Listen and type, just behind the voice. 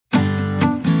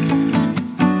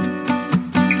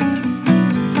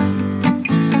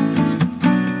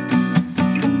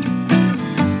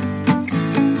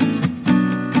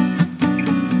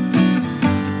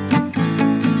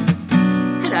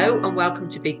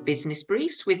to Big Business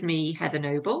Briefs with me, Heather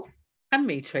Noble. And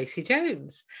me, Tracy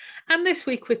Jones. And this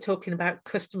week we're talking about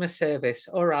customer service,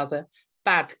 or rather,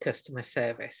 bad customer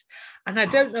service. And I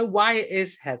don't know why it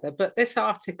is, Heather, but this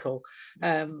article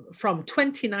from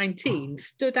 2019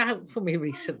 stood out for me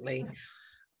recently.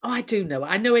 Oh, I do know.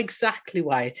 I know exactly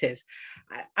why it is.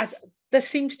 There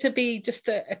seems to be just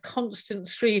a constant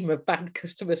stream of bad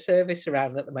customer service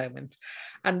around at the moment.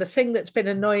 And the thing that's been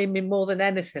annoying me more than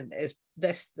anything is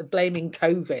blaming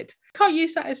COVID. Can't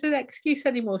use that as an excuse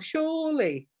anymore,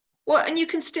 surely. Well, and you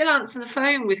can still answer the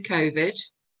phone with COVID.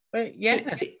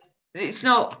 Yeah. It's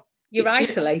not... You're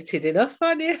isolated enough,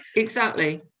 aren't you?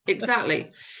 Exactly.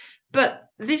 But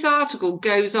this article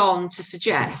goes on to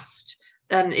suggest,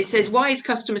 it says, why is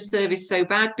customer service so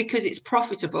bad? Because it's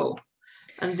profitable.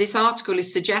 And this article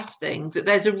is suggesting that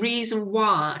there's a reason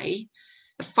why,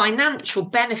 a financial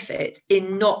benefit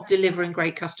in not delivering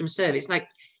great customer service. Like,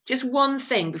 just one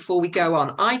thing before we go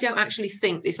on. I don't actually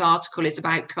think this article is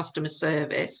about customer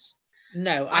service.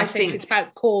 No, I think it's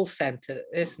about call centre,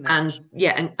 isn't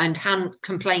it? And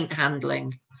complaint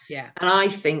handling. Yeah. And I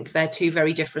think they're two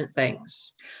very different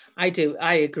things. I do.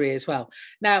 I agree as well.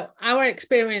 Now, our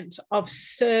experience of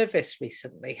service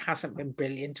recently hasn't been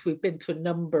brilliant. We've been to a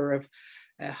number of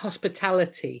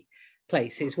hospitality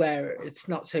places where it's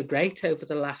not so great over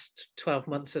the last 12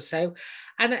 months or so.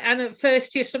 And at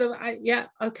first you're sort of, I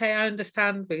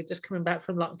understand. We're just coming back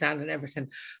from lockdown and everything.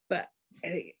 But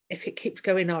if it keeps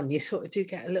going on, you sort of do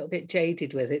get a little bit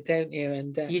jaded with it, don't you?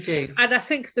 And you do. And I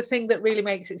think the thing that really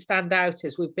makes it stand out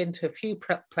is we've been to a few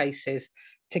places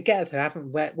together,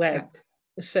 haven't we, where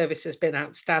the service has been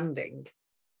outstanding.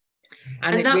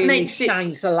 And it really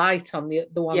shines a light on the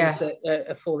ones that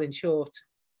are falling short.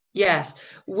 Yes,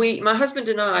 my husband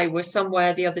and I were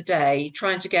somewhere the other day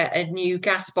trying to get a new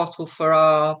gas bottle for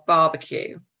our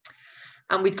barbecue.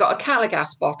 And we'd got a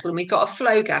Calagas bottle and we'd got a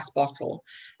Flow gas bottle.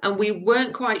 And we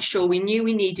weren't quite sure. We knew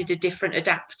we needed a different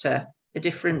adapter, a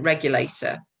different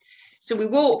regulator. So we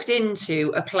walked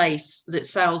into a place that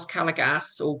sells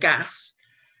Calagas or gas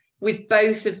with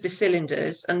both of the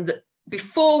cylinders. And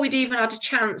before we'd even had a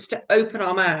chance to open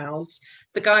our mouths,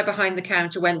 the guy behind the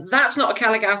counter went, "That's not a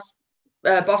Calagas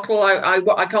bottle.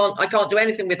 I can't do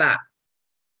anything with that."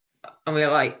 And we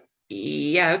were like,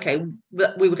 yeah, okay.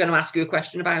 But we were going to ask you a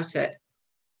question about it.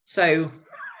 So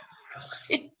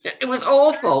it was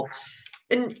awful.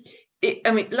 And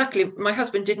luckily my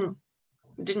husband didn't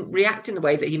react in the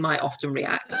way that he might often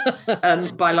react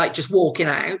by like just walking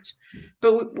out.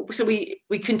 But so we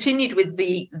continued with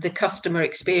the customer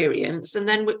experience. And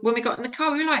then when we got in the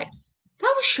car, we were like,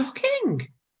 that was shocking.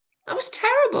 That was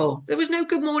terrible. There was no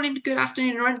good morning, good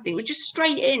afternoon or anything. It was just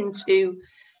straight into,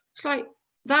 it's like,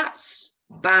 that's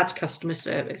bad customer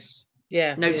service.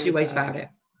 Yeah. No two ways about it.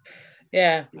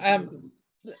 Yeah.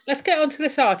 Let's get on to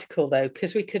this article, though,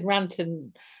 because we could rant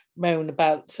and moan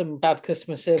about some bad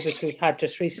customer service we've had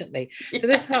just recently. So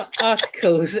this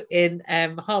article's in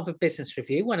Harvard Business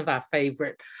Review, one of our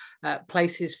favourite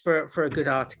places for a good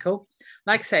article.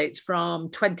 Like I say, it's from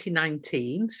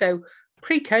 2019. So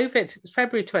pre-COVID, it was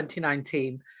February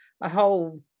 2019, a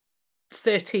whole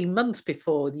 13 months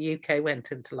before the UK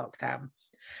went into lockdown.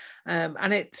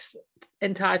 And it's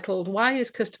entitled, "Why is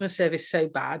Customer Service So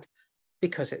Bad?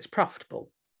 Because it's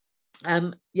Profitable."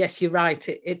 Yes, you're right.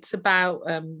 It's about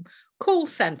call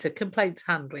centre complaints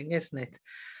handling, isn't it?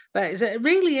 But it's a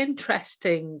really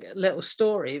interesting little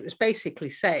story. It was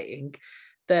basically saying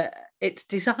that it's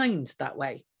designed that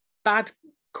way. Bad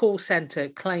call centre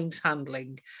claims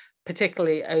handling,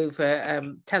 particularly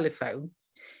over telephone,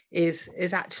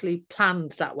 is actually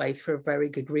planned that way for a very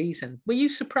good reason. Were you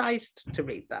surprised to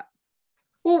read that?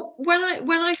 Well, when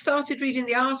I started reading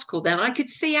the article, then I could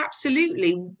see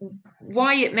absolutely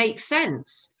why it makes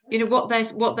sense. You know what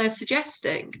they're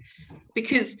suggesting,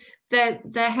 because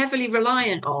they're heavily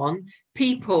reliant on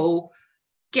people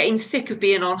getting sick of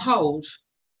being on hold,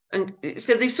 and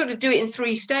so they sort of do it in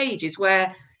three stages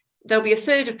where there'll be a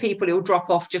third of people who will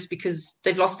drop off just because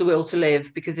they've lost the will to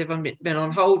live because they've been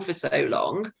on hold for so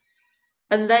long.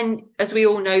 And then, as we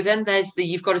all know, then there's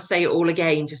you've got to say it all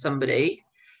again to somebody.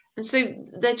 And so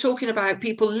they're talking about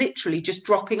people literally just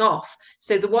dropping off.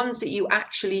 So the ones that you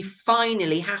actually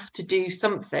finally have to do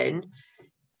something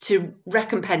to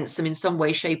recompense them in some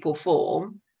way, shape or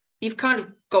form, you've kind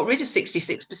of got rid of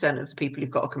 66% of the people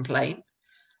who've got a complaint.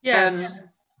 Yeah.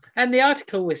 And the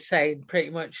article was saying pretty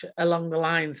much along the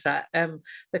lines that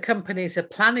the companies are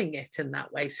planning it in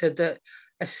that way, so that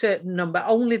a certain number,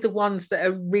 only the ones that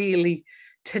are really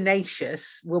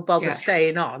tenacious will bother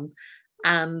staying on.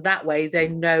 And that way they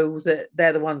know that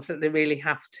they're the ones that they really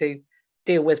have to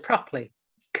deal with properly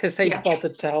because they've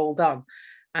bothered to hold on.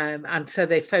 And so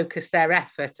they focus their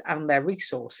effort and their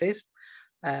resources,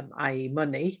 i.e.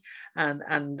 money,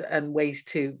 and ways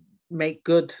to make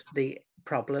good the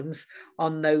problems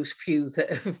on those few that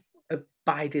have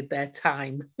bided their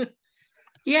time.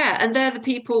 Yeah, and they're the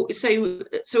people. So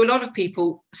a lot of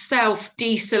people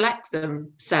self-deselect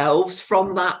themselves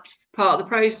from that part of the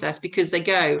process because they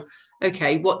go,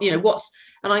 okay, what's,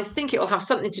 and I think it will have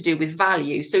something to do with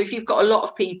value. So if you've got a lot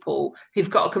of people who've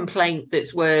got a complaint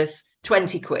that's worth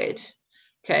 20 quid,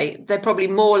 okay, they're probably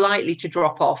more likely to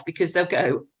drop off because they'll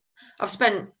go, I've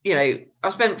spent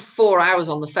 4 hours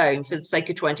on the phone for the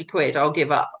sake of 20 quid, I'll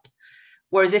give up.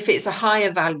 Whereas if it's a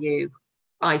higher value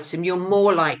item, you're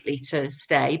more likely to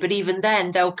stay. But even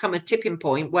then, there'll come a tipping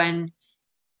point when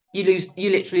you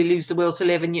literally lose the will to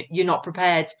live, and you're not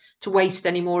prepared to waste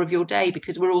any more of your day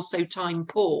because we're all so time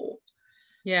poor.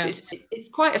 Yeah, So it's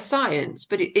quite a science,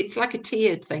 but it's like a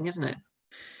tiered thing, isn't it?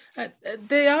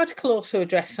 The article also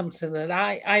addressed something that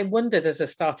I wondered as I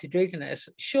started reading it.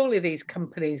 Surely these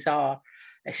companies are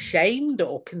ashamed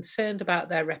or concerned about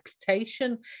their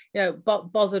reputation,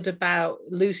 bothered about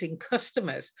losing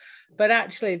customers. But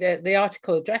actually, the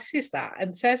article addresses that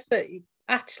and says that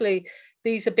actually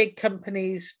these are big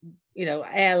companies,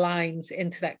 airlines,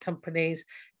 internet companies,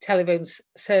 telephone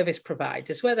service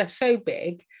providers, where they're so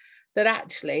big that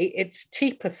actually it's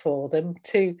cheaper for them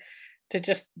to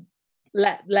just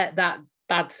let that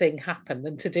bad thing happen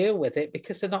than to deal with it,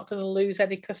 because they're not going to lose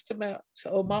any customers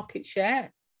or market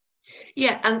share.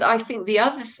 Yeah, and I think the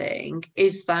other thing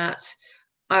is that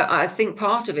I think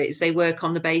part of it is they work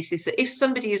on the basis that if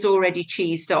somebody is already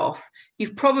cheesed off,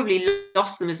 you've probably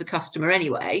lost them as a customer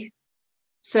anyway.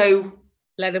 So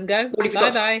let them go.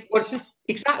 Bye-bye.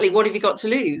 Exactly. What have you got to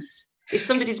lose? If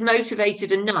somebody's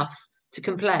motivated enough to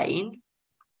complain,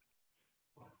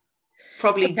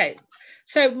 probably. Okay.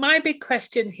 So my big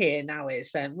question here now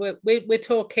is then we're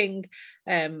talking.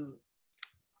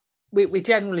 We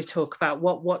generally talk about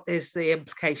what is the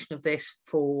implication of this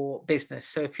for business.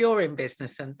 So if you're in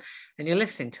business and you're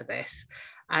listening to this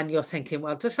and you're thinking,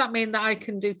 well, does that mean that I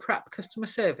can do crap customer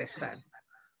service then?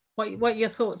 What are your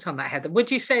thoughts on that, Heather?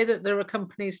 Would you say that there are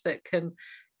companies that can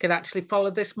actually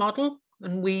follow this model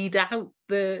and weed out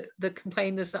the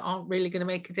complainers that aren't really going to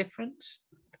make a difference?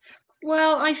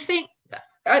 Well, I think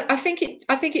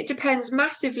it depends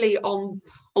massively on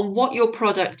what your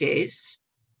product is,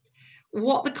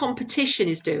 what the competition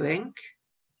is doing,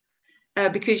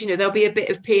 because there'll be a bit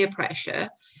of peer pressure,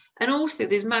 and also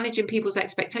there's managing people's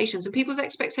expectations, and people's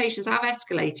expectations have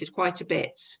escalated quite a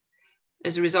bit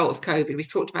as a result of COVID. We've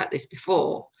talked about this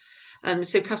before,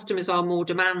 so customers are more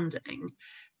demanding.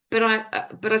 But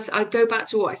I go back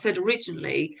to what I said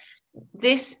originally.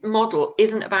 This model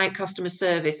isn't about customer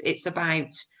service; it's about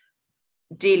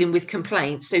dealing with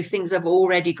complaints. So things have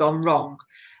already gone wrong.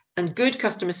 And good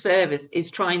customer service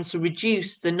is trying to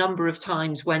reduce the number of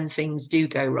times when things do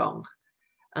go wrong.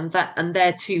 And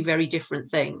they're two very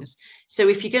different things. So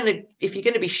if you're going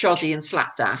to be shoddy and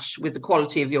slapdash with the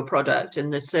quality of your product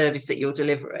and the service that you're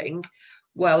delivering,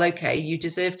 well, okay, you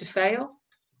deserve to fail.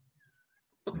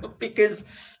 because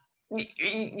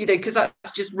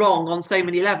that's just wrong on so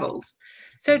many levels.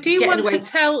 So do you want to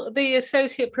tell the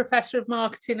Associate Professor of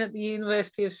Marketing at the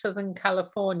University of Southern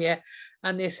California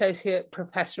and the Associate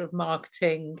Professor of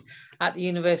Marketing at the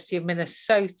University of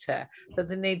Minnesota that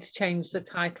they need to change the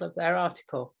title of their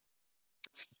article?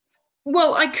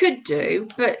 Well, I could do,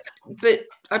 but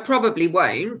I probably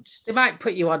won't. They might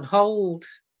put you on hold.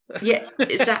 Yeah,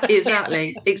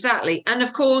 exactly. And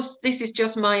of course, this is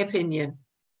just my opinion.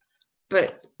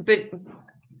 But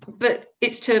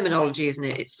it's terminology, isn't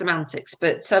it? It's semantics.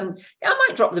 But I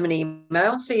might drop them an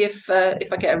email and see if I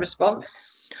get a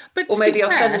response. Or maybe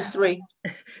I'll send them 3.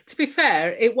 To be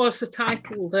fair, it was the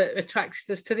title that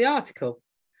attracted us to the article.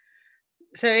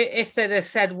 So if they'd have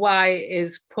said, why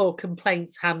is poor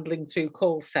complaints handling through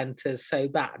call centres so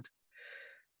bad?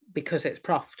 Because it's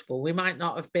profitable, we might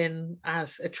not have been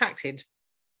as attracted.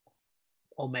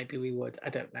 Or maybe we would. I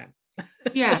don't know.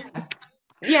 Yeah.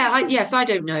 Yes, I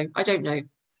don't know.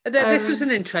 This was an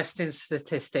interesting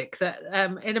statistic that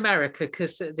in America,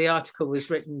 because the article was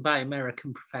written by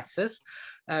American professors,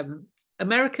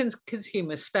 American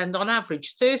consumers spend on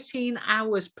average 13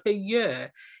 hours per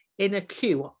year in a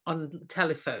queue on the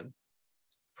telephone.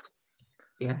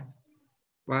 Yeah.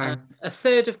 Wow. A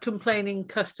third of complaining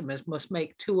customers must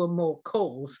make 2 or more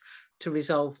calls to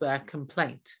resolve their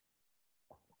complaint.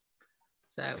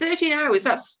 So 13 hours,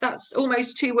 that's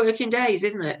almost 2 working days,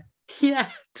 isn't it? Yeah,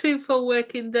 2 full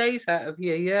working days out of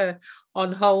your year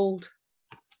on hold.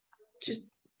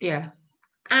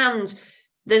 And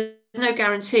there's no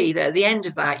guarantee that at the end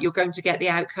of that you're going to get the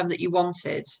outcome that you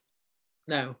wanted.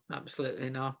 No, absolutely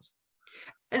not.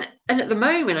 And at the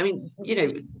moment, I mean,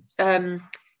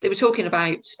 they were talking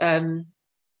about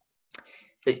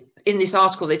in this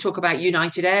article, they talk about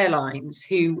United Airlines,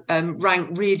 who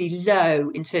rank really low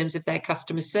in terms of their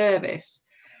customer service,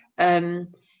 even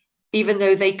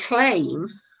though they claim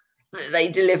that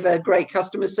they deliver great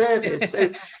customer service.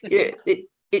 So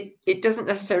it doesn't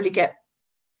necessarily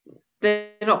they're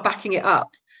not backing it up,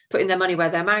 putting their money where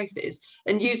their mouth is.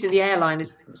 And using the airline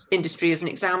industry as an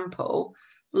example,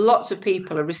 lots of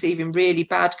people are receiving really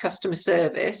bad customer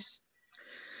service.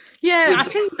 Yeah, I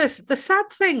think the sad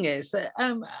thing is that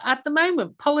at the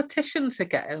moment, politicians are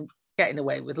getting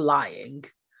away with lying,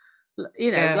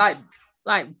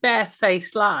 like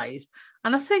barefaced lies.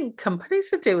 And I think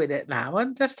companies are doing it now.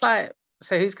 And just like,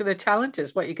 so who's going to challenge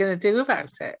us? What are you going to do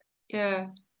about it? Yeah.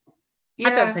 I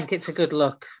don't think it's a good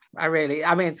look. I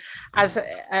mean, as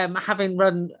having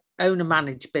run owner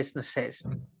managed businesses,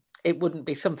 it wouldn't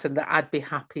be something that I'd be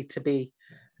happy to be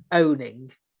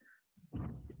owning.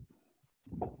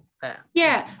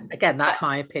 Yeah. Again, that's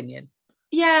my opinion.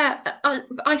 Yeah.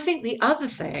 I think the other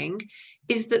thing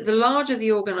is that the larger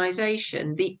the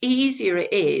organisation, the easier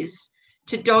it is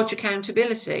to dodge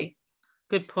accountability.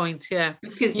 Good point. Yeah,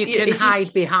 because you can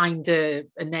hide behind a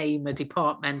name, a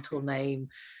departmental name.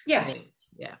 Yeah.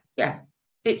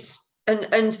 It's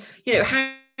and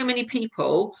how many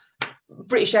people,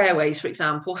 British Airways, for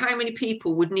example, how many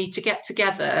people would need to get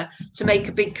together to make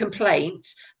a big complaint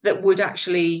that would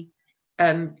actually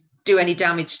do any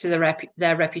damage to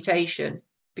their reputation,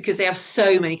 because they have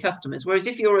so many customers. Whereas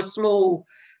if you're a small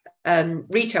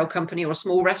retail company or a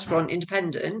small restaurant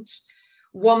independent,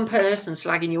 one person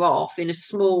slagging you off in a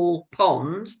small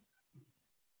pond,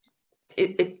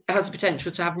 it has the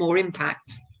potential to have more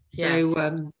impact.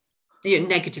 So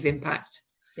negative impact.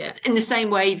 Yeah. In the same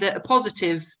way that a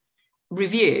positive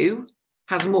review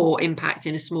has more impact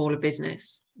in a smaller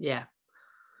business. Yeah.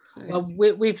 So.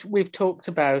 Well, we've talked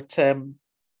about the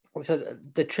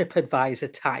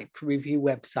TripAdvisor type review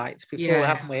websites before,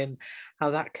 haven't we? And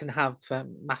how that can have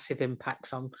massive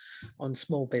impacts on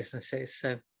small businesses.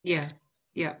 So yeah.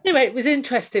 Anyway, it was an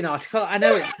interesting article. I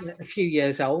know it's a few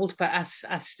years old, but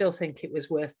I still think it was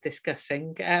worth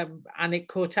discussing. And it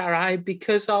caught our eye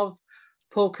because of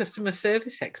poor customer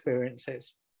service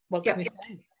experiences. What can we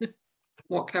say?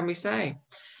 What can we say?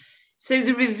 So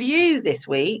the review this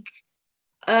week,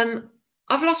 I've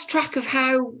lost track of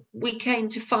how we came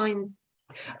to find.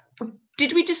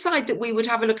 Did we decide that we would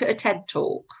have a look at a TED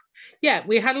Talk? Yeah,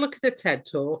 we had a look at a TED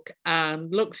Talk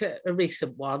and looked at a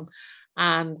recent one.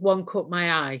 And one caught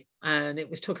my eye, and it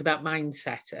was talking about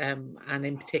mindset, and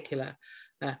in particular,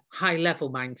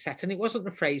 high-level mindset. And it wasn't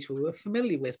a phrase we were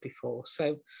familiar with before.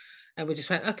 So we just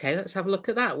went, okay, let's have a look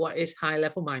at that. What is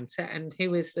high-level mindset, and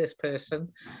who is this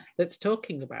person that's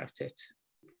talking about it?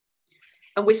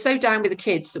 And we're so down with the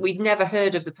kids that we'd never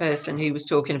heard of the person who was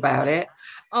talking about it.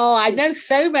 Oh, I know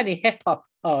so many hip-hop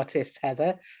artists,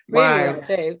 Heather. Really, wow.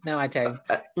 I do. No, I don't.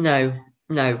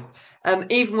 No.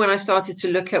 Even when I started to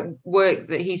look at work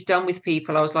that he's done with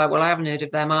people, I was like, well, I haven't heard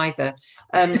of them either.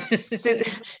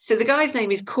 So the guy's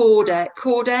name is Cordae.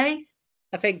 Cordae?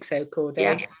 I think so,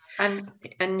 Cordae. Yeah,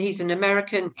 and he's an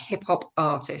American hip hop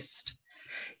artist.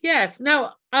 Yeah,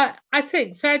 no, I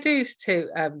think fair dues to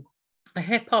a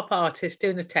hip hop artist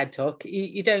doing a TED Talk.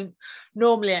 You don't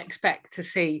normally expect to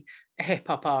see a hip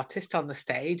hop artist on the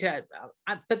stage,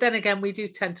 but then again, we do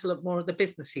tend to look more at the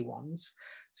businessy ones.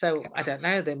 So I don't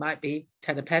know, they might be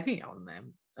 10 a penny on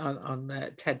them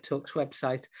on TED Talk's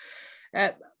website.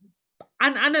 And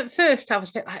at first I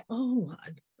was a bit like, oh,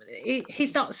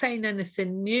 he's not saying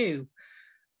anything new.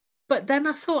 But then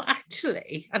I thought,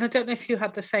 actually, and I don't know if you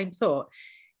had the same thought,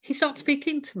 he's not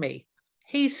speaking to me.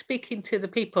 He's speaking to the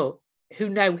people who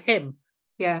know him.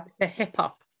 Yeah. The hip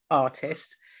hop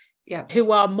artist. Yeah.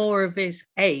 Who are more of his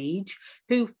age,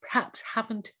 who perhaps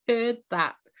haven't heard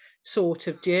that sort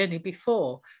of journey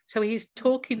before. So he's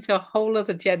talking to a whole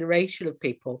other generation of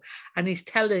people, and he's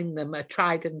telling them a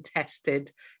tried and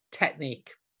tested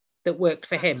technique that worked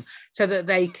for him so that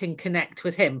they can connect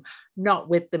with him, not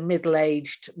with the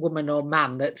middle-aged woman or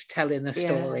man that's telling a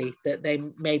story that they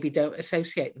maybe don't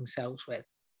associate themselves with.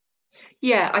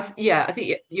 I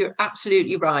think you're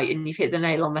absolutely right, and you've hit the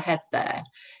nail on the head there.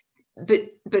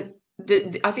 But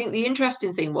I think the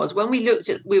interesting thing was when we looked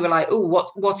at, we were like, oh,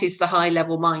 what is the high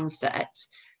level mindset?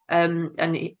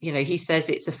 And he says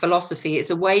it's a philosophy, it's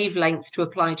a wavelength to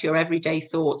apply to your everyday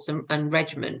thoughts and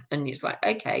regimen. And it's like,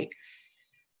 okay.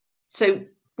 So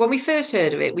when we first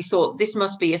heard of it, we thought this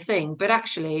must be a thing, but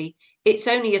actually it's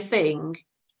only a thing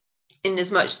in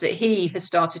as much that he has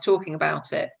started talking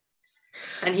about it.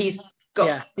 And he's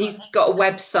he's got a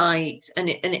website, and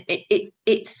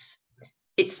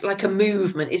it's like a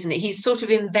movement, isn't it? He's sort of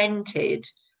invented.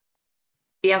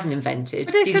 He hasn't invented.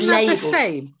 But isn't that the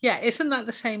same? Yeah, isn't that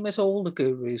the same as all the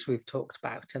gurus we've talked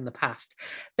about in the past?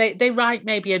 They write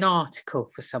maybe an article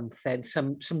for something,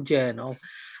 some journal,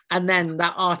 and then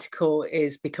that article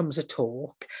becomes a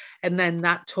talk, and then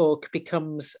that talk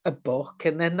becomes a book,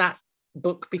 and then that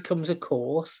book becomes a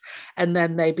course, and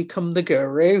then they become the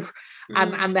guru,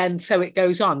 and then so it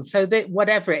goes on. So that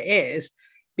whatever it is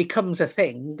becomes a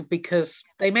thing because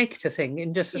they make it a thing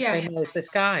in just the same way as this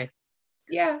guy.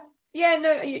 Yeah. Yeah,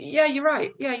 no, yeah, you're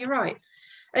right. Yeah, you're right.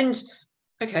 And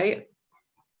okay,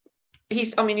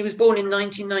 he was born in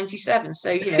 1997,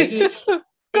 so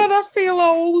God, I feel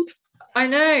old. I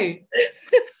know.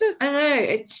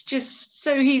 It's just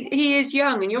so he is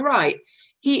young, and you're right.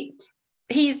 He's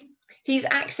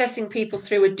accessing people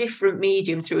through a different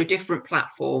medium, through a different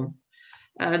platform.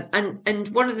 And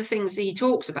one of the things that he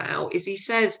talks about is he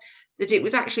says that it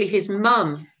was actually his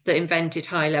mum that invented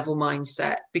high level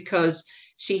mindset, because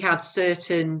she had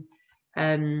certain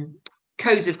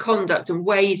codes of conduct and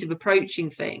ways of approaching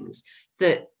things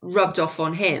that rubbed off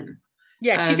on him.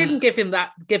 Yeah, she didn't give it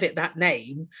that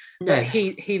name. No, but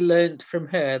he learned from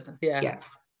her. Yeah.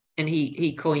 And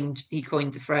he coined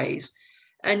the phrase.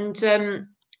 And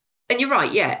you're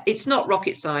right. Yeah, it's not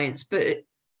rocket science, but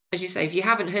as you say, if you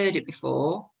haven't heard it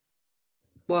before,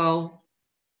 well,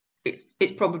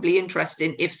 it's probably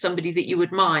interesting if somebody that you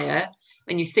admire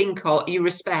and you think of, you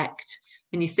respect,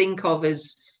 and you think of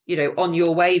as, on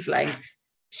your wavelength,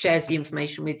 shares the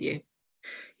information with you.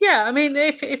 Yeah, I mean,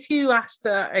 if you asked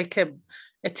a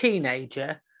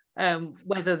teenager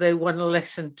whether they want to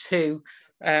listen to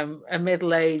a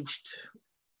middle-aged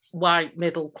white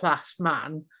middle-class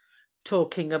man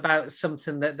talking about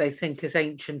something that they think is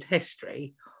ancient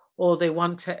history, or they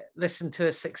want to listen to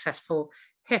a successful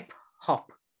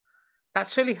hip-hop,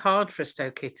 that's really hard for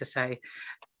Stokey to say,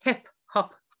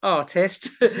 hip-hop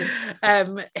artist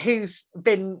who's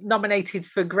been nominated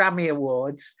for Grammy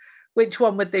Awards, which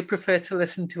one would they prefer to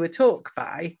listen to a talk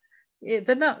by?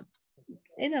 They're not,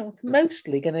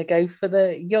 mostly going to go for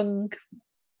the young,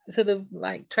 sort of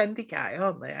like trendy guy,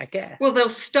 aren't they? I guess. Well, they'll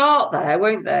start there,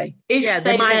 won't they?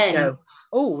 They might go,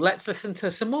 oh, let's listen to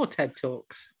some more TED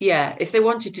Talks. Yeah, if they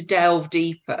wanted to delve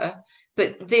deeper.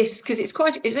 But this, because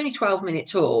it's only 12-minute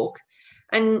talk,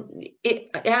 and it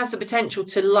has the potential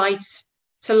to light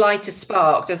a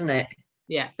spark, doesn't it?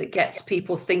 Yeah, that gets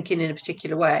people thinking in a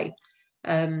particular way.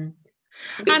 And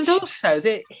also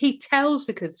that he tells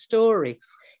a good story.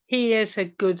 He is a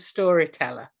good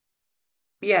storyteller.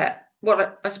 Yeah,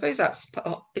 well, I suppose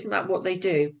isn't that what they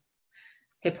do?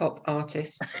 Hip-hop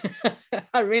artists.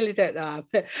 I really don't know.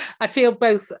 I feel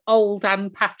both old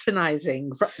and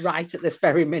patronising right at this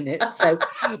very minute. So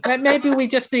maybe we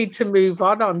just need to move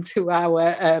on to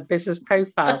our business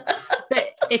profile. But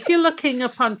if you're looking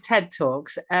up on TED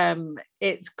Talks,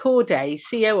 it's Cordae,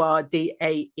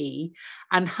 Cordae,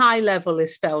 and high level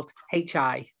is spelled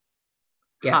HI.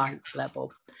 Yeah. High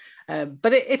level.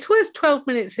 But it's worth 12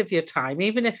 minutes of your time,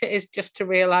 even if it is just to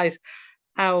realise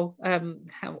how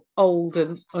old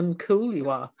and uncool you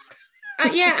are.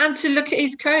 Yeah, and to look at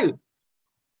his coat.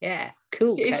 Yeah,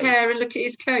 cool. Look at his hair and look at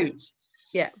his coat.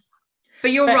 Yeah,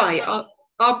 but you're right.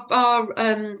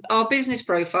 Our business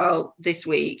profile this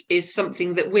week is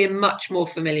something that we're much more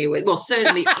familiar with. Well,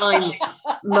 certainly I'm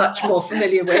much more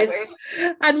familiar with.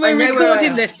 And we're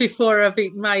recording this before I've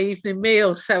eaten my evening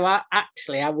meal, so I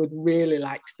would really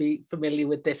like to be familiar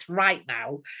with this right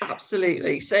now.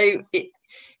 Absolutely. So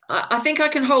I think I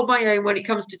can hold my own when it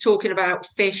comes to talking about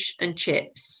fish and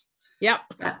chips. Yep.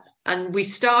 And we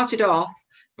started off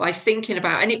by thinking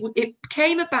about, and it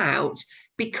came about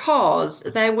because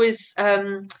there's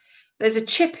a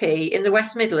chippy in the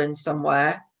West Midlands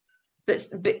somewhere that's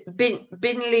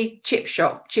Binley Chip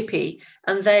Shop, Chippy,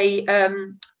 and they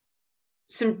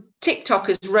some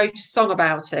TikTokers wrote a song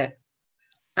about it,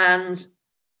 and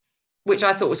which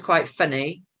I thought was quite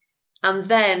funny. And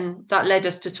then that led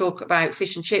us to talk about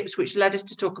fish and chips, which led us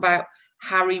to talk about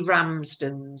Harry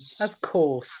Ramsden's. Of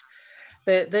course.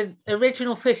 The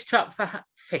original fish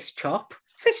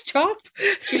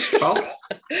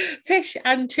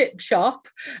and chip shop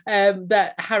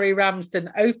that Harry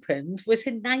Ramsden opened was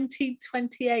in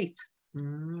 1928.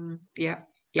 Yeah.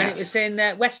 And it was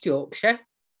in West Yorkshire.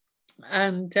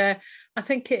 And I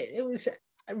think it was,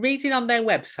 reading on their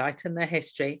website and their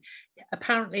history,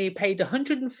 apparently he paid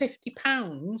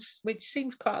 £150, which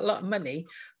seems quite a lot of money,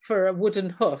 for a wooden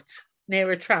hut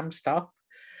near a tram stop.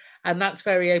 And that's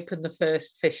where he opened the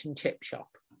first fish and chip shop.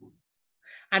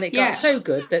 And it got so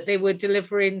good that they were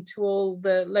delivering to all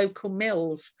the local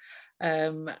mills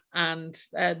and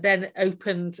then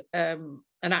opened an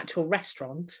actual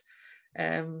restaurant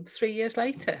 3 years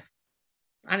later.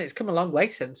 And it's come a long way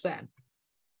since then.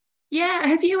 Yeah.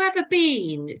 Have you ever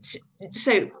been?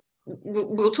 So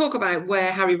we'll talk about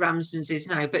where Harry Ramsden's is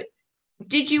now, but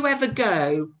did you ever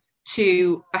go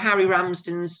to a Harry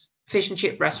Ramsden's fish and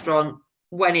chip restaurant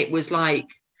when it was like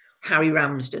Harry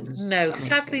Ramsden's? No,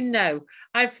 sadly, no.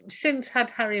 I've since had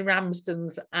Harry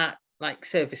Ramsden's at like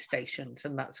service stations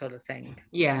and that sort of thing.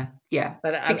 Yeah.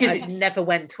 But I never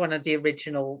went to one of the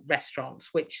original restaurants,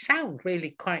 which sound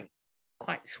really quite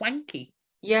swanky.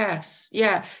 Yes,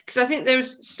 yeah, because I think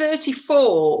there's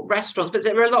 34 restaurants, but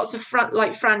there are lots of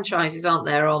franchises, aren't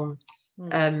there, on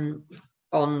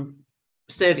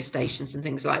service stations and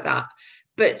things like that.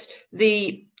 But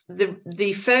the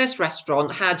first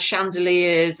restaurant had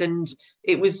chandeliers, and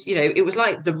it was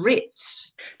like the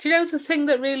Ritz. Do you know the thing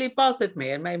that really bothered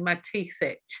me and made my teeth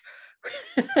itch?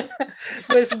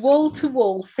 Was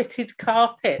wall-to-wall fitted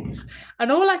carpets,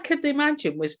 and all I could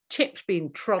imagine was chips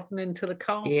being trodden into the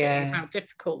carpet. Yeah. And how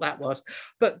difficult that was,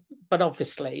 but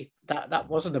obviously that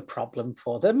wasn't a problem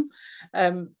for them.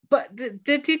 But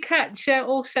did you catch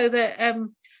also that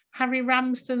Harry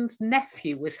Ramsden's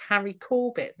nephew was Harry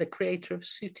Corbett, the creator of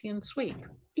Sooty and Sweep?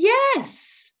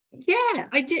 Yes, yeah,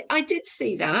 I did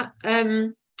see that.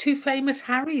 Two famous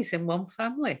Harrys in one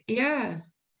family. Yeah.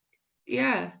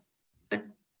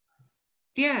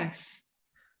 Yes.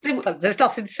 There's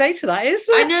nothing to say to that, is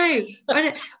there? I know.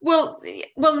 Well,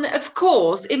 of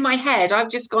course, in my head, I've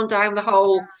just gone down the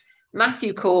whole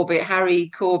Matthew Corbett, Harry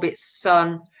Corbett's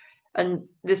son, and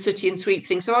the Sooty and Sweep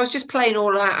thing. So I was just playing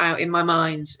all that out in my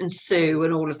mind, and Sue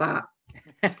and all of that.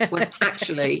 When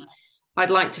actually, I'd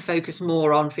like to focus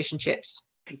more on fish and chips.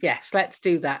 Yes, let's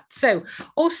do that. So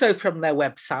also from their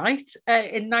website,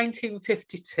 in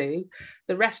 1952,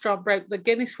 the restaurant broke the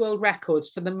Guinness World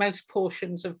Records for the most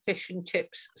portions of fish and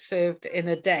chips served in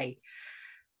a day.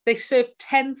 They served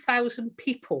 10,000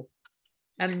 people,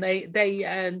 and they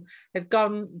had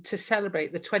gone to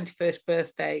celebrate the 21st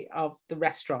birthday of the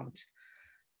restaurant.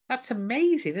 That's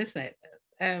amazing, isn't it?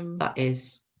 That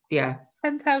is, yeah.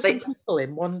 10,000 people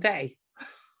in one day.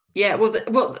 Yeah,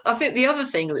 well, I think the other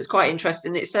thing that's quite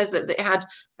interesting, it says that it had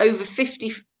over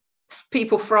 50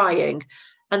 people frying,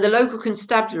 and the local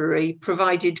constabulary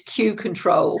provided queue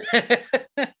control. And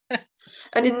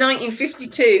in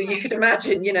 1952, you could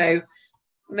imagine,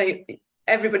 maybe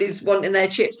everybody's wanting their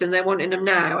chips and they're wanting them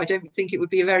now. I don't think it would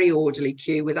be a very orderly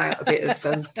queue without a bit of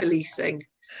policing.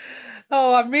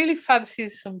 Oh, I'm really fancying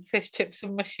some fish chips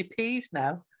and mushy peas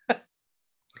now.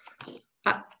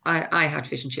 I had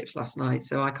fish and chips last night,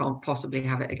 so I can't possibly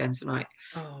have it again tonight.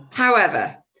 Oh.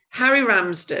 However, Harry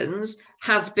Ramsden's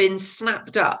has been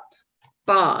snapped up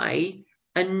by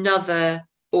another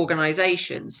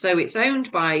organisation. So it's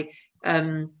owned by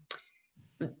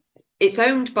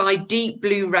Deep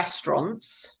Blue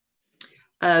Restaurants,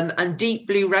 and Deep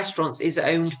Blue Restaurants is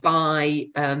owned by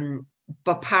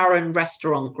Baparan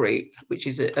Restaurant Group, which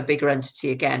is a bigger entity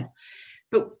again.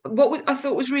 But what I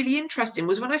thought was really interesting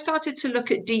was when I started to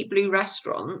look at Deep Blue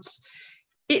Restaurants,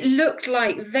 it looked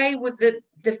like they were the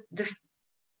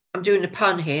I'm doing a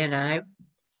pun here now,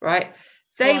 right?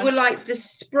 They were like the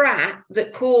sprat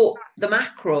that caught the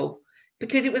mackerel,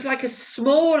 because it was like a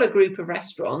smaller group of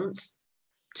restaurants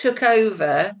took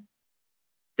over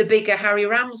the bigger Harry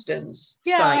Ramsden's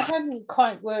site. I hadn't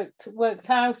quite worked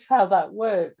out how that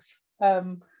works.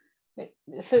 So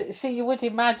you would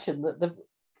imagine that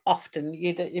often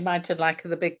you'd imagine like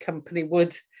the big company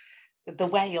the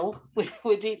whale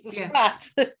would eat the sprat.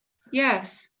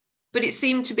 Yes, but it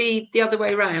seemed to be the other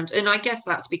way around, and I guess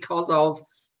that's because of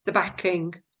the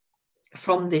backing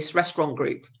from this restaurant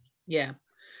group. Yeah.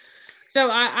 So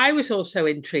I was also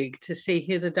intrigued to see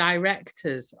who the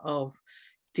directors of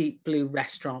Deep Blue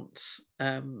Restaurants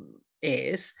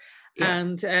is. Yeah.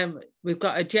 And we've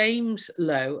got a James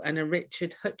Lowe and a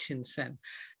Richard Hutchinson.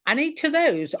 And each of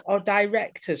those are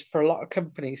directors for a lot of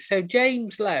companies. So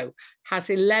James Lowe has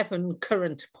 11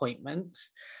 current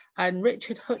appointments, and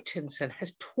Richard Hutchinson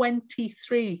has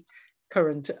 23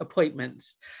 current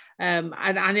appointments. And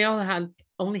I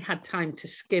only had time to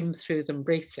skim through them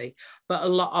briefly, but a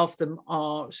lot of them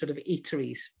are sort of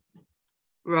eateries.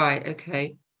 Right,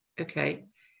 okay.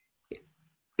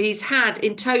 He's had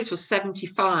in total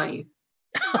 75.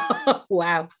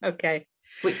 Wow, okay.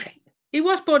 He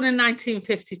was born in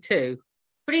 1952.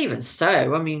 But even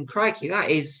so, I mean, crikey, that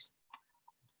is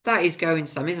going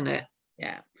some, isn't it?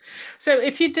 Yeah. So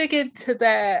if you dig into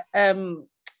their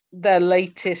their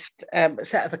latest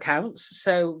set of accounts.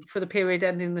 So for the period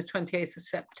ending the 28th of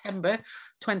September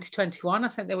 2021, I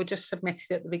think they were just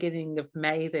submitted at the beginning of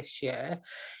May this year.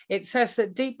 It says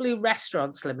that Deep Blue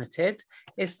Restaurants Limited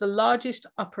is the largest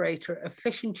operator of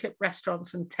fish and chip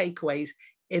restaurants and takeaways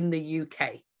in the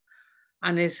UK,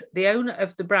 and is the owner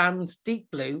of the brands Deep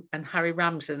Blue and Harry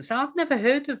Ramsden's. Now, I've never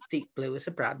heard of Deep Blue as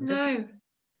a brand. No,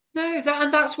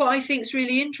 and that's what I think is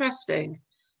really interesting,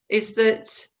 is that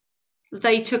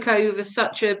they took over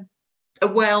such a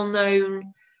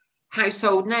well-known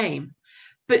household name.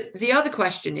 But the other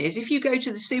question is, if you go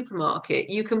to the supermarket,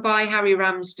 you can buy Harry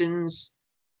Ramsden's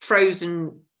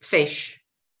frozen fish.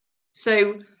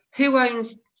 So who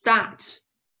owns that?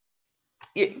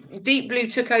 Deep Blue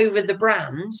took over the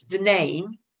brand, the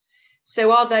name.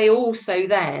 So are they also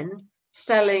then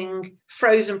selling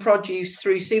frozen produce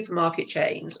through supermarket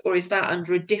chains, or is that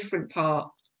under a different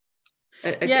part,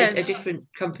 a different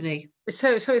company?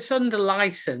 So it's under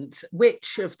license.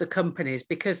 Which of the companies?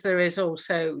 Because there is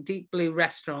also Deep Blue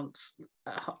Restaurants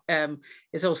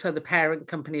is also the parent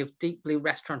company of Deep Blue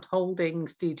Restaurant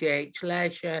Holdings, DJH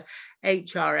Leisure,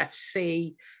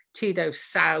 HRFC, Cheeto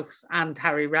South, and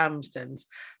Harry Ramsden's.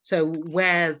 So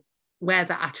where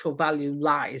the actual value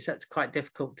lies, that's quite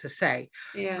difficult to say.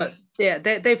 Yeah. But yeah,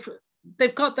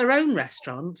 they've got their own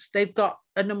restaurants. They've got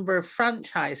a number of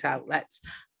franchise outlets,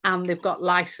 and they've got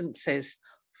licenses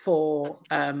for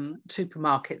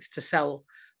supermarkets to sell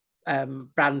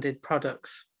branded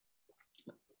products.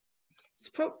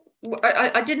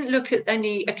 I didn't look at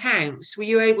any accounts. Were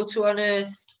you able to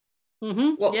unearth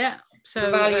what the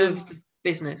value of the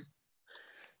business?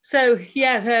 So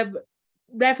yeah, the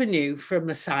revenue from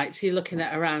the sites, you're looking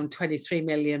at around £23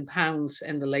 million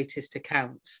in the latest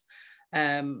accounts,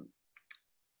 and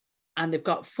they've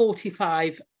got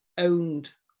 45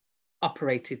 owned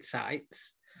operated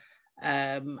sites,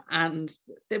 and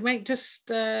they make just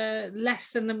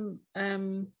less than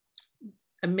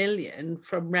a million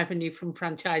from revenue from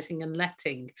franchising and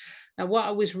letting. Now, what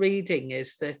I was reading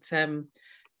is that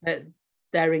that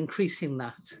they're increasing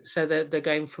that, so that they're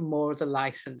going for more of the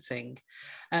licensing.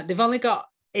 They've only got,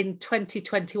 in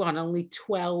 2021, only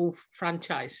 12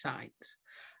 franchise sites,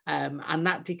 and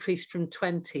that decreased from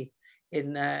 20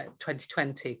 in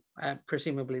 2020,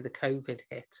 presumably the COVID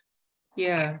hit.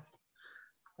 Yeah.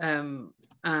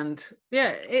 And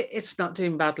yeah, it's not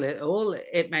doing badly at all.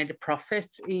 It made a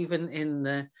profit even in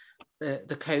the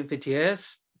COVID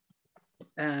years.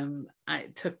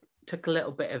 It took a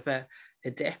little bit of a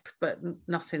dip, but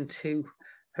nothing too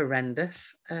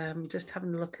horrendous. Just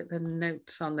having a look at the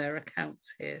notes on their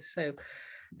accounts here. So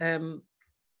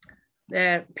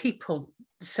their people.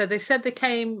 So they said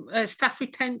staff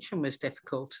retention was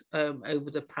difficult over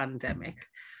the pandemic,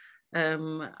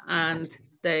 and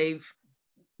they've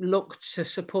looked to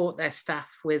support their staff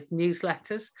with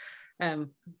newsletters. Now,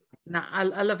 I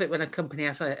love it when a company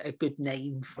has a good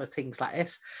name for things like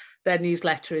this. Their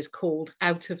newsletter is called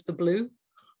Out of the Blue.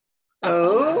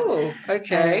 Oh,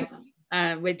 okay.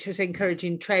 Which was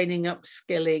encouraging training,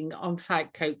 upskilling,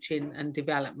 on-site coaching and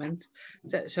development.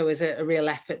 So as a real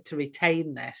effort to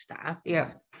retain their staff.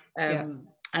 Yeah.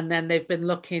 And then they've been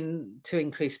looking to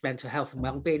increase mental health and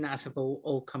wellbeing, as of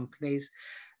all companies.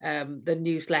 The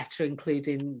newsletter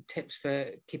including tips for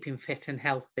keeping fit and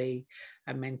healthy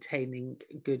and maintaining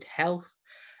good health.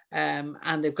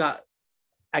 And they've got,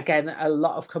 again, a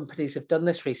lot of companies have done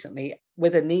this recently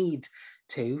with a need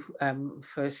to,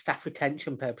 for staff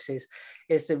retention purposes,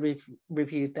 is they've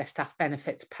reviewed their staff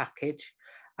benefits package,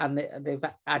 and they've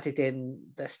added in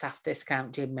the staff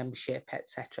discount, gym membership,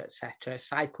 etc.,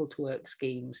 cycle to work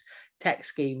schemes, tech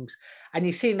schemes, and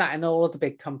you've seen that in all of the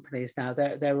big companies now.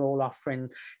 They're all offering.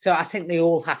 So I think they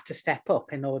all have to step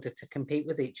up in order to compete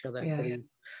with each other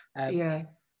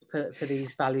for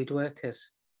these valued workers.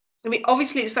 I mean,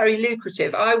 obviously, it's very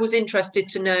lucrative. I was interested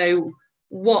to know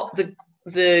what the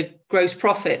gross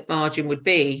profit margin would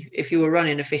be if you were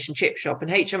running a fish and chip shop, and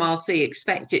HMRC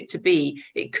expect it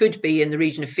could be in the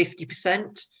region of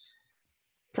 50%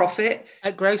 profit.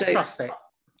 A gross profit?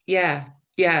 Yeah.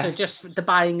 So just the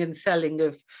buying and selling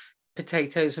of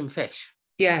potatoes and fish?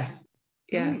 Yeah.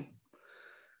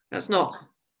 It's not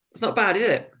bad, is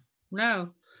it?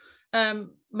 No.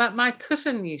 My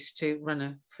cousin used to run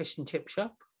a fish and chip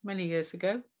shop many years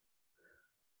ago.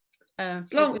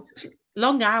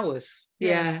 Long hours.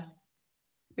 Yeah.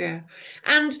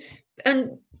 And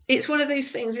it's one of those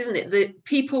things, isn't it, that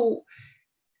people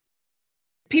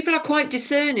are quite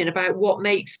discerning about what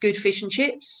makes good fish and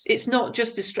chips. It's not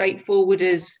just as straightforward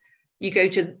as you go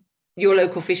to your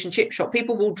local fish and chip shop.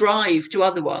 People will drive to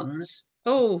other ones.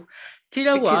 Oh, do you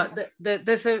know what?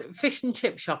 There's a fish and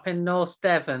chip shop in North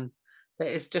Devon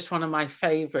that is just one of my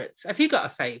favourites. Have you got a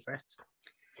favourite?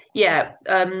 Yeah,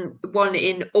 one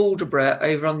in Aldeburgh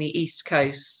over on the east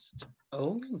coast.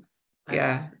 Oh,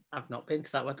 yeah. I've not been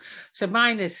to that one. So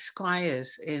mine is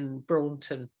Squires in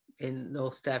Braunton in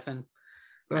North Devon.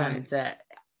 Right. And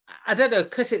I don't know,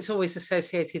 because it's always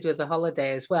associated with a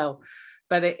holiday as well,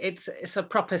 but it's a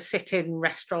proper sit-in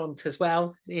restaurant as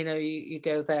well. You know, you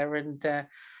go there and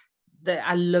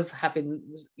I love having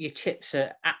your chips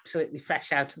are absolutely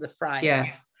fresh out of the fryer,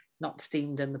 Yeah. not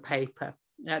steamed in the paper.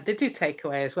 They do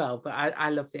takeaway as well, but I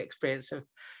love the experience of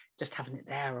just having it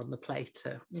there on the plate.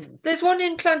 There's one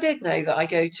in Llandudno that I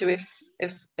go to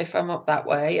if I'm up that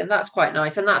way, and that's quite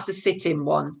nice. And that's a sit-in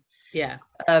one. Yeah.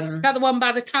 Is that the one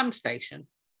by the tram station?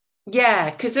 Yeah,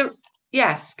 because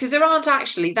there aren't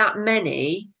actually that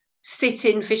many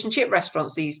sit-in fish and chip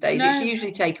restaurants these days. No. It's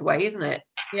usually takeaway, isn't it?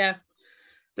 Yeah.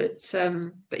 But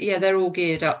yeah, they're all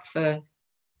geared up for.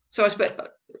 So I suppose,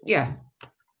 yeah,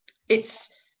 it's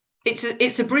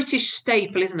a British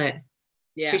staple, isn't it?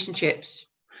 Yeah. Fish and chips.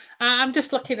 I'm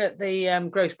just looking at the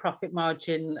gross profit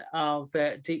margin of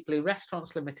Deep Blue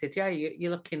Restaurants Limited. Yeah,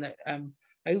 you're looking at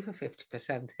over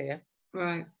 50% here.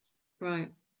 Right.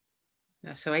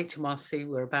 Yeah, so HMRC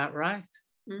were about right.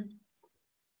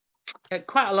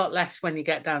 Quite a lot less when you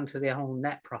get down to the whole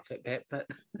net profit bit, but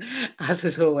as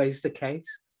is always the case.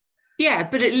 Yeah,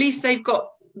 but at least they've got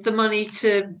the money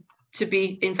to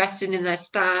be investing in their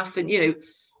staff, and you're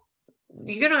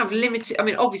going to have limited. I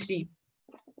mean, obviously,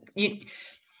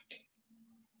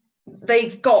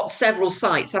 they've got several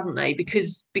sites, haven't they?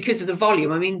 Because of the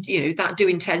volume. I mean, that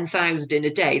doing 10,000 in a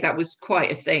day, that was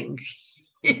quite a thing.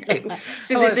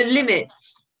 So there's a limit.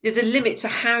 There's a limit to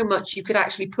how much you could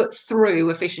actually put through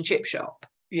a fish and chip shop.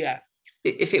 Yeah.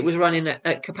 If it was running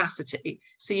at capacity,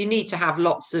 so you need to have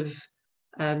lots of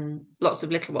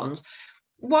little ones.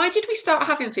 Why did we start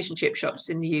having fish and chip shops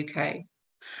in the UK?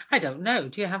 I don't know.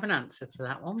 Do you have an answer to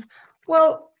that one?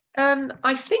 Well,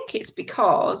 I think it's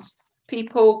because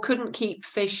people couldn't keep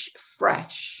fish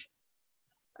fresh,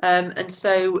 and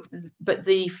so, but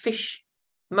the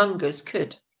fishmongers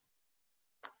could,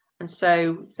 and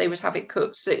so they would have it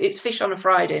cooked. So it's fish on a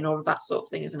Friday and all of that sort of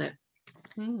thing, isn't it?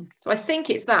 So I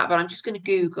think it's that, but I'm just going to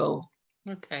Google.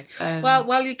 Okay. Well,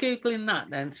 while you're Googling that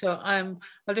then, so I'll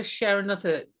just share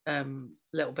another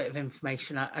little bit of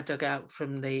information I dug out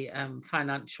from the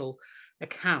financial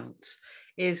accounts,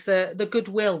 is the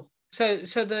goodwill. So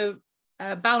the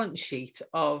balance sheet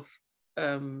of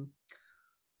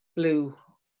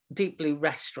Deep Blue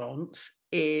Restaurants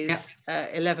is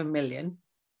 11 million.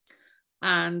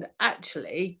 And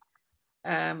actually,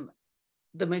 the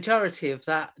majority of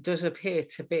that does appear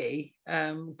to be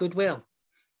goodwill.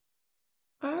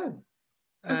 Oh,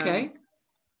 okay.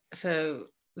 So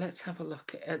let's have a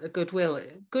look at the goodwill.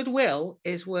 Goodwill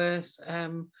is worth,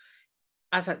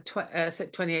 as at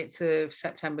 28th of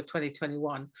September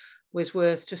 2021, was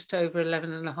worth just over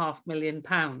 £11.5 million.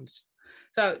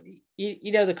 So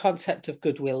you know the concept of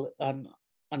goodwill on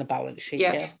a balance sheet.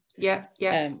 Yeah.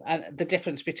 And the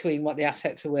difference between what the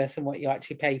assets are worth and what you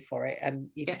actually pay for it, and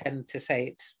you tend to say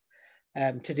it's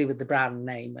to do with the brand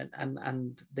name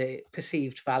and the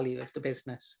perceived value of the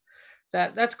business.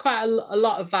 So that's quite a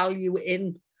lot of value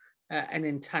in an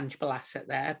intangible asset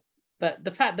there. But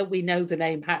the fact that we know the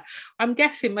name, I'm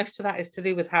guessing most of that is to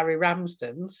do with Harry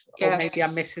Ramsden's, or maybe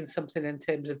I'm missing something in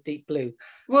terms of Deep Blue.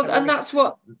 Well, and that's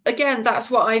what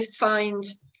I find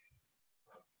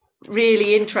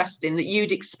really interesting, that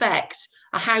you'd expect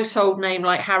a household name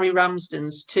like Harry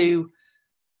Ramsden's to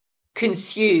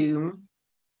consume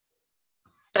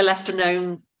a lesser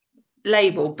known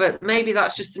label, but maybe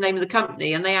that's just the name of the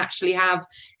company, and they actually have,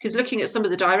 because looking at some of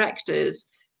the directors,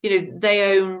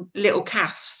 they own little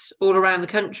cafes all around the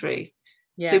country.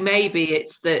 So maybe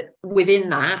it's that within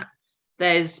that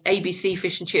there's ABC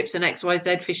Fish and Chips and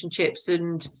XYZ Fish and Chips,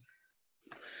 and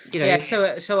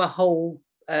so a whole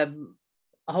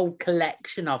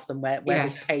collection of them where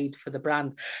they paid for the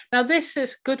brand. Now, this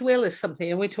is goodwill is something,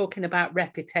 and we're talking about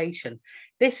reputation.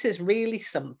 This is really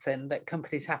something that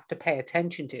companies have to pay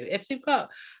attention to. If they've got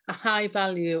a high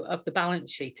value of the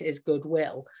balance sheet is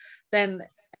goodwill, then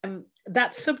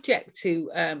that's subject to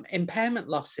impairment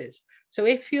losses. So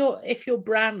if your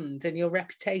brand and your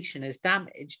reputation is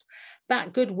damaged,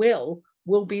 that goodwill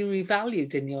will be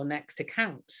revalued in your next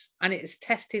accounts, and it's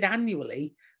tested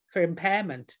annually for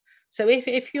impairment. So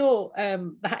if your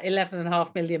that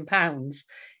 £11.5 million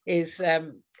is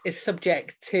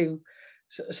subject to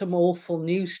some awful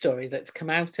news story that's come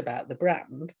out about the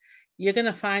brand, you're going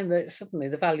to find that suddenly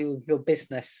the value of your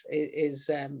business is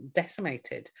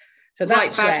decimated. So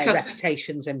that's Like where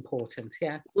reputation's important.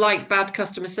 Yeah. Like bad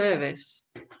customer service.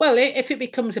 Well, if it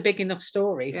becomes a big enough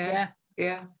story.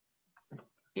 Yeah.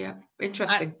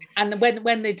 Interesting. And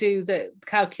when they do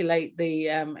calculate the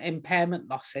impairment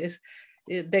losses,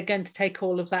 they're going to take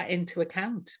all of that into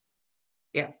account.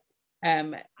 Yeah.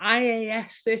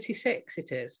 IAS 36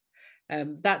 it is.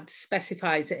 That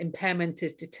specifies that impairment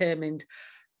is determined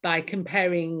by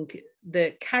comparing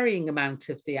the carrying amount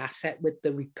of the asset with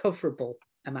the recoverable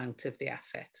amount of the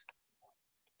asset.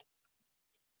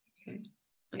 Okay.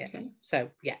 Yeah. So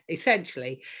yeah,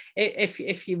 essentially,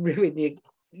 if you ruin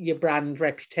your brand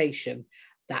reputation,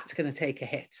 that's going to take a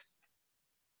hit.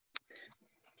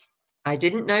 I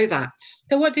didn't know that.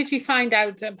 So what did you find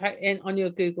out on your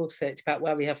Google search about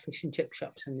where we have fish and chip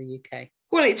shops in the UK?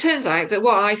 Well, it turns out that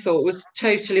what I thought was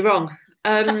totally wrong.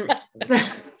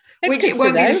 Which it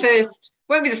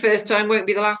won't be the first time, won't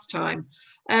be the last time.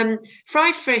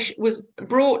 Fried fish was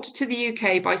brought to the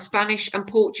UK by Spanish and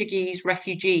Portuguese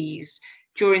refugees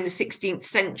during the 16th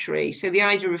century. So the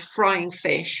idea of frying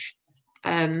fish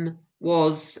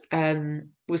was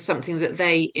something that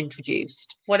they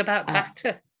introduced. What about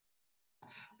batter?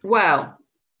 Well,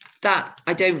 that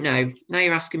I don't know. Now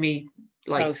you're asking me,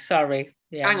 like, oh, sorry.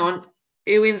 Yeah. Hang on.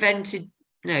 Who invented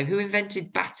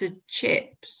battered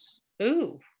chips?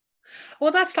 Ooh.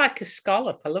 Well, that's like a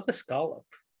scallop. I love a scallop,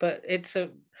 but it's a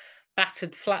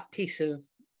battered flat piece of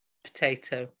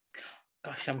potato.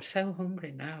 Gosh, I'm so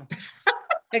hungry now.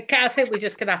 I think we're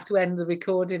just going to have to end the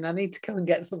recording. I need to go and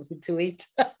get something to eat.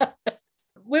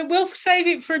 We'll save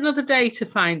it for another day to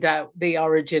find out the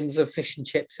origins of fish and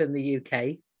chips in the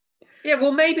UK. Yeah,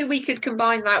 well, maybe we could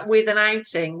combine that with an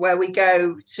outing where we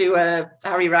go to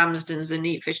Harry Ramsden's and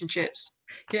eat fish and chips.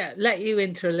 Yeah, let you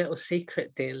into a little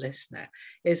secret, dear listener,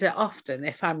 is that often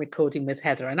if I'm recording with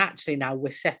Heather, and actually now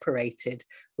we're separated,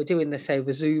 we're doing this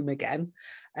over Zoom again,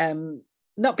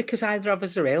 not because either of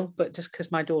us are ill, but just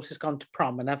because my daughter's gone to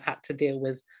prom and I've had to deal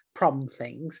with prom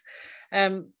things.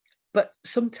 But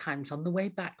sometimes on the way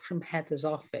back from Heather's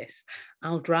office,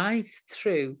 I'll drive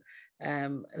through a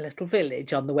little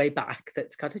village on the way back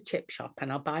that's got a chip shop,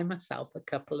 and I'll buy myself a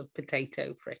couple of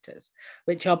potato fritters,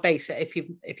 which are basic.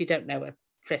 If you don't know a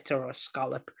fritter or a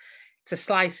scallop, it's a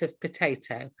slice of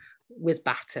potato with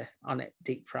batter on it,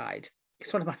 deep fried.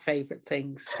 It's one of my favourite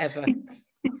things ever.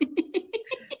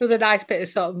 With a nice bit of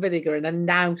salt and vinegar, and I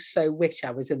now so wish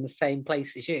I was in the same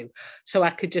place as you, so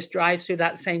I could just drive through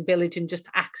that same village and just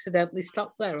accidentally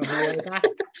stop there on the way back.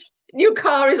 Your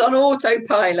car is on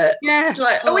autopilot. Yeah. It's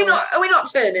like, are we not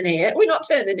turning here? We're not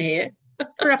turning here.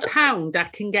 For £1, I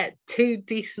can get 2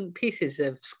 decent pieces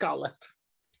of scallop.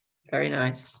 Very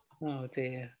nice. Oh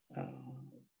dear. Oh.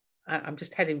 I'm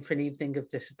just heading for an evening of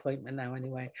disappointment now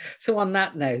anyway. So on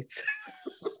that note,